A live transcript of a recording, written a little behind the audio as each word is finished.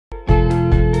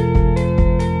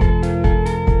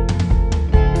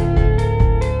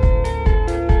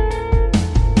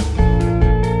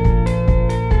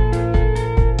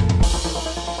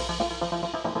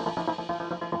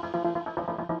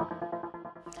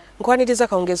Nkwaniriza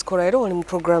kaongezi korairo oli mu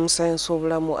program Science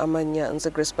W'obulamu amanya nze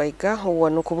Grace BAYIGA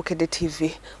wano ku Bukedde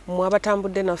TV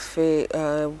mwabatambudde naffe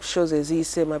shows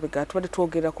eziyise mabega tubadde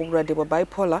twogera ku bulwadde bwa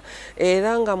bipolar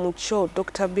era nga mucho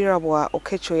Dr.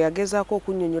 bwaffe.Okukozesa yagezaako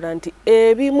okunnyonnyola nti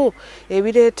ebimu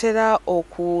ebireetera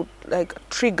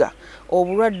trigger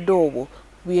obulwadde obwo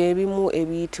byebimu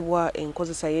ebiyitibwa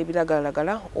enkozesa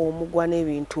y'ebiagalalagala omugwa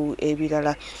n'ebintu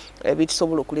ebirala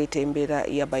ebitusobola okuleeta embeera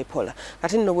ya bipolar.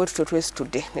 Ate nno bwe tutyo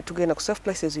twesitudde ne tugenda ku Safe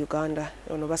Places Uganda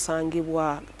ono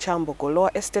basangibwa Kyambogo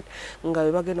Lower Estate nga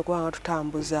bwe bagenda okuba nga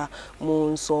tutambuza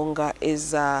mu nsonga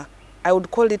eza I would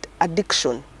call it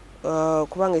addiction.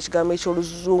 Kubanga ekigambo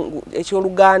eky'oluzungu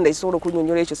eky'oluganda ekisobola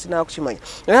okunnyonnyola ekyo sinakukimanya.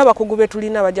 Naye abakugu be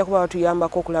tulina bajja kuba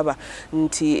batuyambako okulaba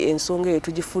nti ensonga eyo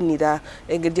tugifunira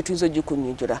engeri gye tuyinza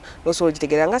ogikunnyonnyola n'osobola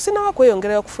ogitegeera nga sinaba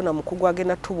kweyongerayo kufuna mukugu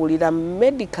agenda tubulira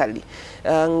medically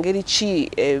ngeri ki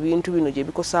ebintu bino gye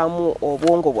bikosaamu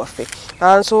obwongo bwaffe.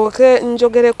 Nsooke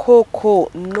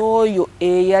njogerekooko n'oyo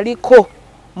eyaliko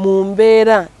mu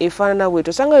mbeera efaanana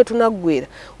bwetyo osanga we tunaggwera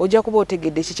ojja kuba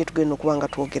otegedde ki kye tugenda okuba nga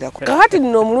twogerako. Kakati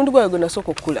nno omulundi gwayo gwe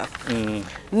nasooka okukula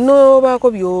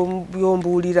nobaako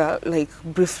byombuulira like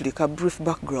briefly ka brief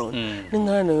background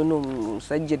neŋŋana nayo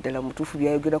n'omusajja eddala mutuufu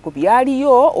byayogerako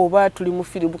byaliyo oba tuli mu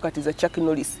firimu kati za Chuck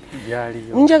Norris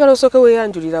njagala osooke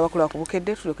weeyanjulira abakola ku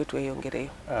Bukedde tulyoke tweyongereyo.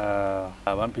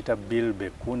 Abampita Bill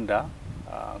Bekunda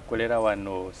nkolera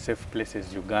wano Safe Places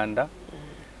Uganda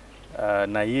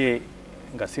naye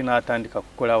nga sinatandika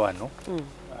kukola wano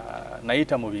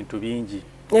nayita mu bintu bingi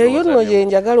eyo nno gye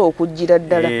njagala okujjira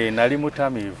ddala nali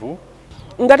mutamiivu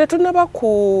nga tetunaba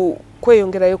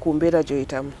kweyongerayo ku mbeera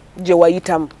gye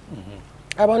wayitamu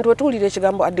abantu wetuwulira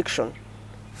ekigambo addiction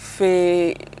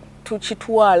ffe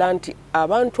tukitwala nti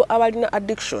abantu abalina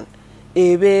addiction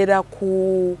ebeera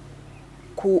ku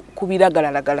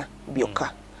biragalalagala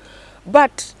byokka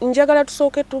but njagala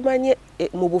tusooke tumanye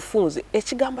mu bufunze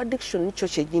ekigambo addiction nikyo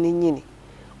kyennyini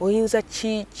oyinza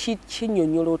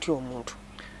kinnyonnyola otya omuntu?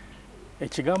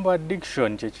 Ekigambo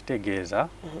addiction kyekitegeeza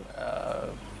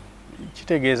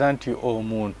kitegeeza nti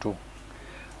omuntu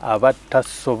aba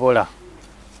tasobola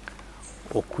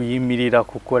okuyimirira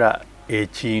kukola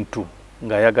ekintu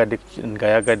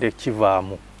ng'ayagadde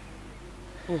kivaamu.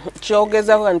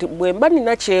 Kyogezako nti bwe mba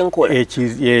nina kyenkola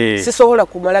sisobola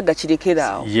kumala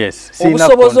gakirekeraawo.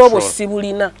 Obusobozi obwo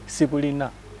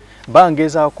sibulina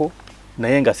bangezaako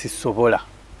naye nga sisobola.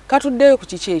 Katuddeyo ku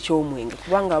kiki eky'omwenge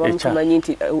kubanga abamu tumanyi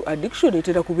nti addiction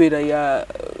etera kubeera ya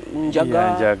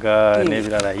njaga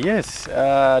n'ebirala.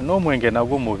 N'omwenge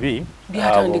nagwo mubi.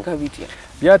 Byatandika bitya?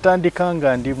 Byatandika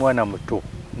nga ndi mwana muto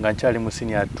nga nkyali mu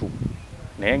senior 2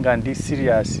 naye nga ndi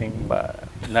serious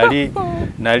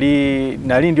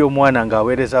nali ndi omwana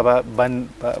ng'aweereza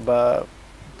ba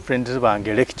friends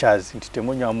bange lectures nti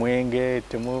temunywa mwenge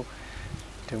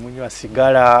temunywa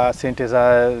sigala sente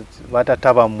za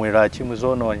batata bammwe lwaki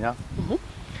muzonoonya.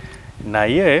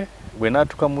 Naye bwe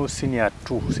natuuka mu senior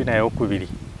 2 senior eyokubiri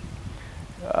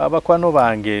abakwano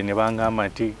bange ne bangamba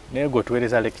nti naye gwe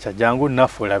otuweereza lecture jangu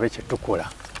naffe olabe kye tukola.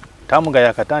 Taamu nga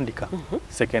yakatandika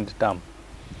second term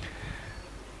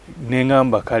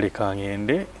neŋŋamba kale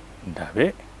kangende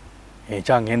ndabe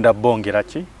enkya ngenda bongera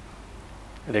ki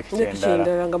lecture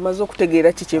endala nga maze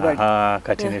okutegeera ki kye bali.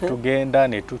 Kati ne tugenda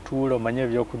ne tutuula omanye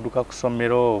ebyokudduka ku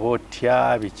ssomero oba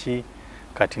otya biki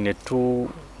kati ne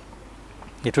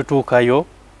tutuukayo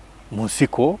mu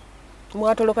nsiko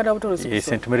mwatoloka na butolo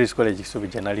St. Mary's College Kisubi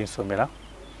gye nali nsomera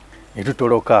ne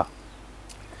tutoloka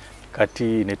kati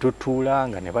ne tutuula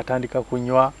nga ne batandika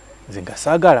kunywa nze nga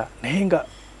saagala naye nga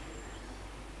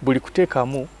buli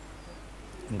kuteekamu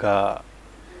nga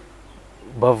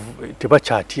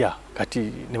tebakyatya kati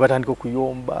ne batandika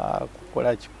okuyomba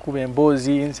kukola kikuba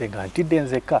emboozi nze nga ntidde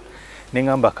nzeka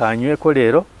neŋŋamba kanyweko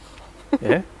leero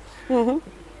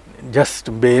just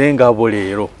mbeere ngabo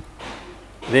leero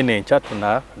then enkya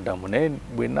tunaddamu naye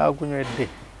bwe naagunywedde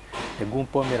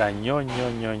egumpomera nnyo.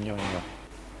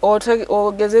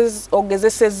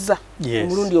 Ogezesezza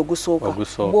omulundi ogusooka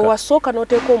bwe wasooka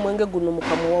n'oteeka omwenge guno mu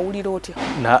kamwa wawulira otya?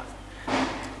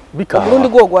 Omulundi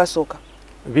gwo ogwasooka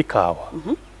bikaawa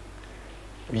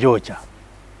byoja.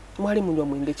 Mwali munywa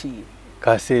mwenge ki?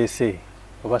 Kaseese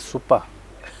oba super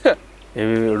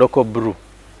local brew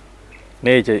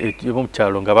naye mu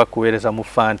kyalo nga bakuweereza mu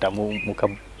fanta mu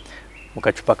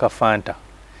kacupa ka fanta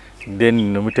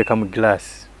then nomuteeka mu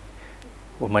glass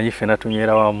omanyi ffena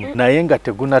tunywera wamu naye nga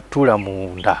tegunatuula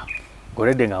munda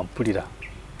ngoledde nga mpulira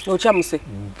okyamuse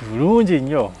bulungi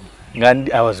nnyo nga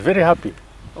I was very happy.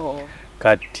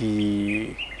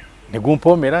 Kati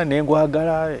negumpomera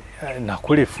nengwagala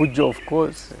nakola effujjo of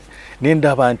course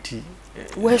nendaba nti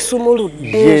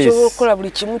wesumuludde okukola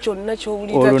buli kimu kyonna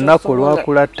ky'owulira olunaku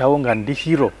lwakulattawo nga ndi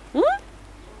hero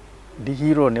ndi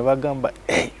hero ne bagamba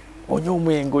onywa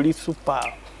omwenge oli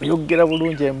super oyogera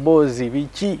bulungi emboozi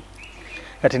biki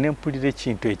kati ne mpulira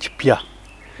ekintu ekipya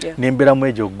nemberamu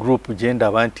egyo group gye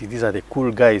ndaba nti these are the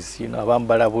cool guys, you know,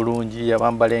 abambala bulungi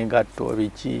abambala engatto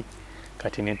biki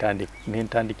kati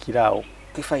nentandikiraawo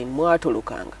fine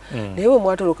mwatolokanga naye bwe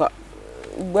mwatoloka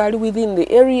bwali within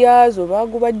the areas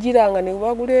obagubajjiranga ne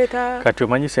baguleeta kati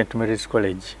omanyi St Mary's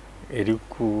College eri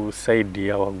ku side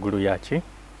ya waggulu yaki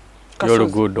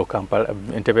y'oluguudo Kampala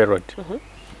Entebbe Road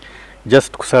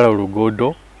just kusala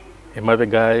oluguudo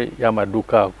emabega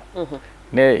y'amaduuka ago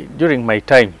ne during my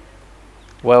time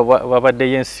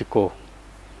wabaddeyo ensiko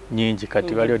nyingi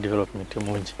kati waliyo development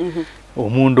mungi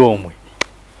omundu omwe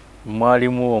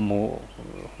mwalimu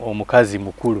omukazi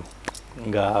mukulu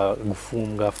nga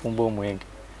afumba omwenge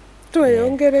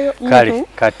tweyongereyo kale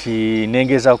kati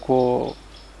nengezako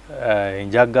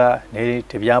enjaga naye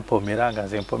tebyampomera nga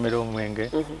nze mpomera omwenge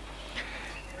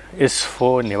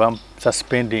S4 ne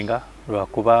bamususpendinga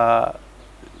lwakuba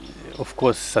of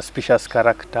course suspicious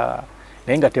character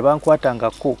naye nga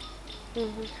tebankwatangako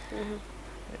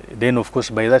then of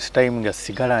course by that time nga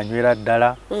sigala anywera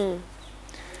ddala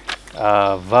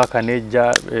vaaka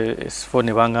nejja S4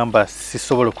 ne bangamba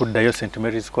sisobola okuddayo St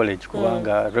Mary's College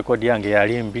kubanga record yange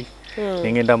yali mbi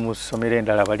nengenda mu ssomero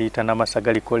endala baliyita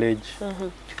Namasagali College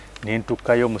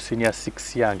nentukkayo mu senior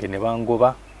 6 yange ne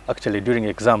bangoba actually during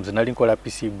exams nali nkola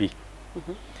PCB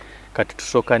kati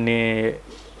tusooka ne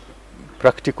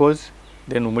practicals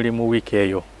then mulimu week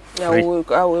eyo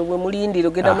we mulindira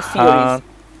ogenda mu theories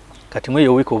kati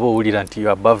mweyo week oba owulira nti you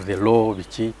above the law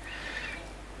biki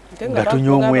nga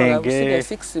tunywa omwenge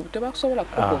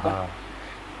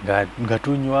nga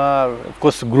tunywa of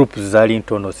course group zaali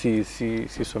ntono si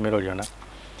somero lyona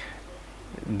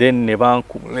then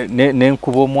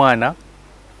nenkuba omwana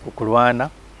okulwana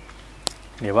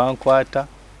ne bankwata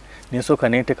nensooka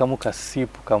nentekamu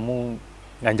kasiipu kamu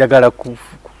nga njagala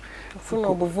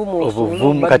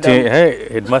obuvumu kati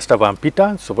headmaster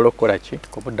bampita nsobola okukola ki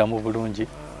kubuddamu bulungi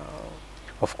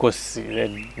of course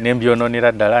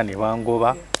nembyononera ddala ne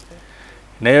bangoba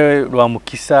naye lwa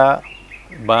mukisa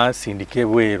bansindika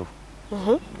ebweru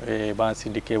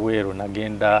bansindika ebweru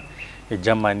nagenda e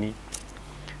Germany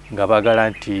nga bagala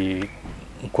nti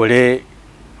nkole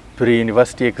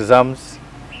pre-university exams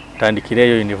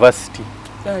tandikireyo university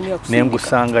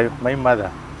nengusangayo my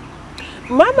mother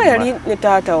mama yali ne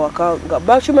taata waka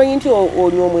bakimanyi nti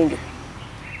onywa omwenge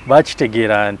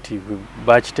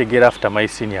bakitegeera after my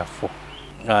senior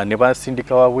 4 ne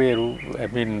bansindika wabweru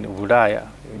Bulaaya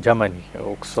Germany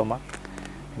okusoma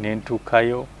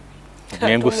nentuukayo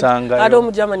nengusangayo ate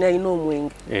omu-Germany alina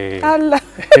omwenge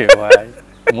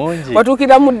mungi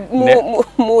watuukira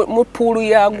mu puulu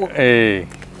yagwo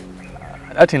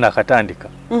ati nakatandika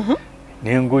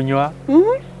nengunywa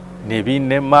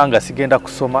nebinema nga sigenda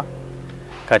kusoma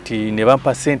kati ne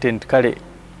bampa sente nti kale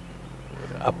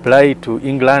apply to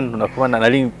England nakuba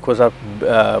nali nkoza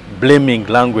blaming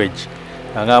language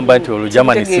angamba nti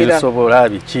Olujamani silisobola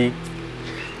biki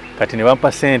kati ne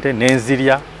bampa sente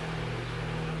nenzirya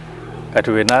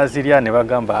kati we nazirya ne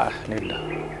bagamba nedda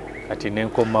kati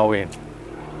nenkomawo eno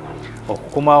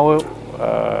okukomawo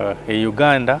e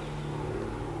Uganda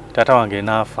tata wange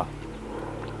naafa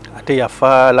ate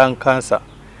yafa lung cancer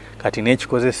kati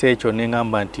nekikozesa ekyo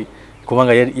nengamba nti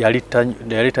kubanga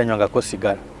yali tanywangako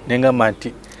sigala nengamba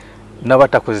nti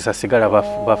nabatakozesa sigala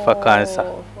bafa cancer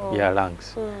ya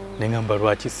lungs nengamba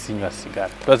lwaki sinywa sigala.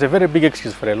 It was a very big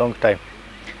excuse for a long time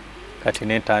kati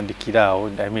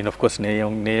nentandikiraawo I mean of course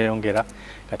neyongera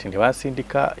kati ne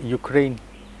bansindika Ukraine.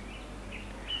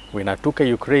 We natuuka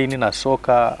Ukraine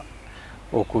nasooka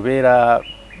okubeera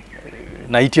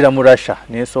nayitira mu Russia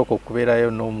nesooka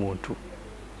okubeerayo n'omuntu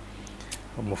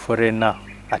omuforena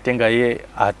ate nga ye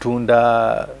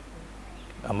atunda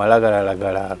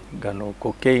amalagalalagala gano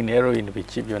cocaine heroin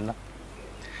biki byonna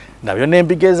nabyo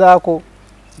nembigezaako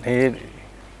naye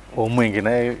omwenge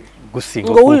naye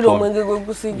gusinga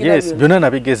yes byonna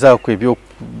nabigezaako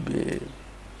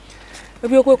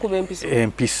ebyokwekuba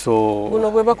empiso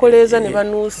buno bwe bakoleeza ne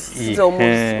banuusiza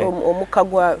omukka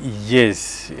gwa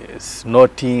yes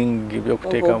snorting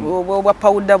ebyokuteeka obwa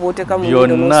powder bw'oteeka mu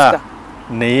byonna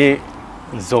naye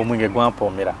nze omwenge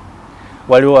gwampomera.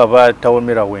 Waliwo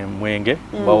abatawomera mwenge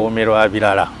bawomerwa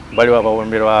birala baliwo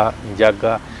abawomerwa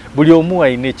njaga buli omu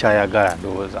alina ekyayagala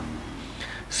ndowooza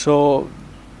so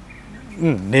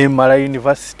nemala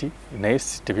university naye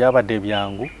tebyabadde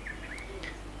byangu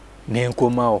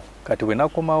nenkomawo kati bwe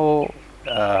nakomawo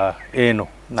eno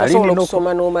nali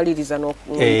okusoma n'omaliriza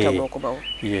n'okomawo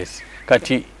yes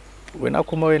kati we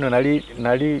nakomawo eno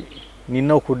nali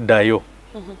nina okuddayo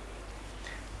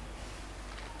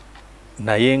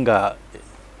naye nga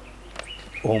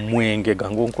omwenge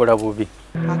gangu nkola bubi.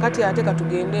 Akati ate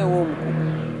katugendeewo omukugu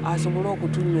asobole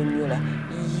okutunnyonnyola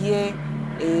ye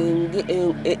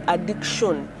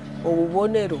addiction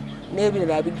obubonero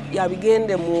n'ebirala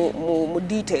yabigende mu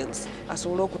details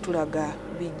asobole okutulaga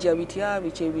bijja bitya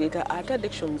biki ebireeta ate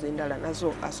addictions endala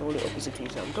nazo asobole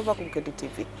okuzituuza. Mutova ku Bukedde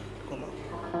TV.